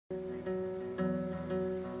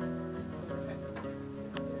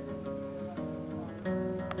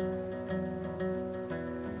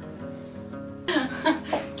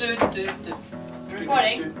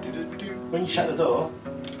Recording? When you shut the door.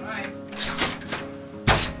 Alright.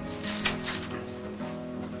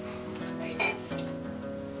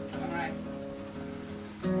 Alright.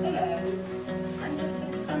 Hello, I'm Dr.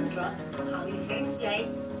 Alexandra. How are you feeling today?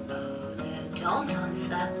 Oh no, don't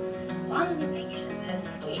answer. One of the patients has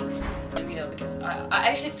escaped. You know, because I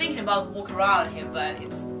actually thinking about walking around him, but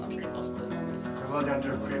it's not really possible at the moment. Because what they're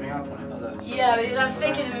doing creeping up on him. Yeah, because I'm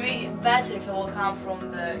thinking it would be better if it will come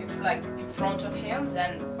from the, in front of him,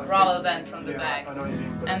 rather than from the back. I know what you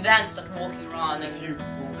mean, but and then start walking around. if you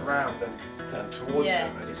walked around and towards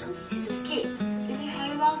him, He's escaped. Did you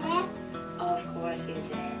hear about that? Of course you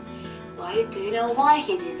did. Why, do you know why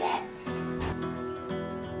he did that?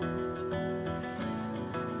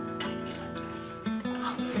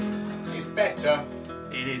 It's better.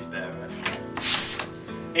 It is better, actually.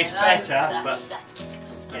 It's better, but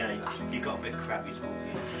you know, you got a bit crappy towards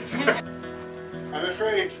the end. I'm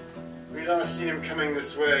afraid we last seen him coming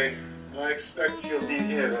this way, and I expect he'll be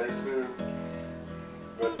here very soon.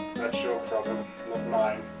 But that's your problem, not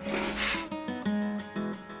mine.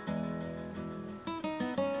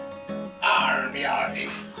 Army, I'm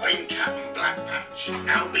Captain Blackpatch.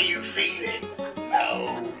 How be you feeling?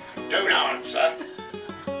 No, don't answer.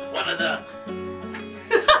 One of the...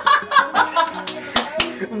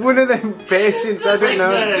 One of them patients, I don't know.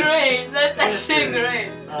 Great, that's actually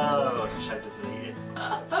great. Oh, I just had to delete it.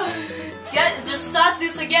 Yeah, just start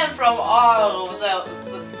this again from how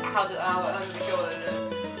did it go?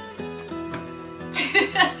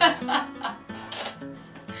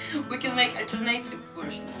 We can make alternative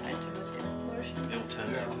version. The alternative version.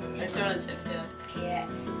 Alternative, yeah.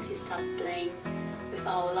 Yeah, since he stopped playing with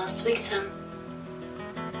our last victim.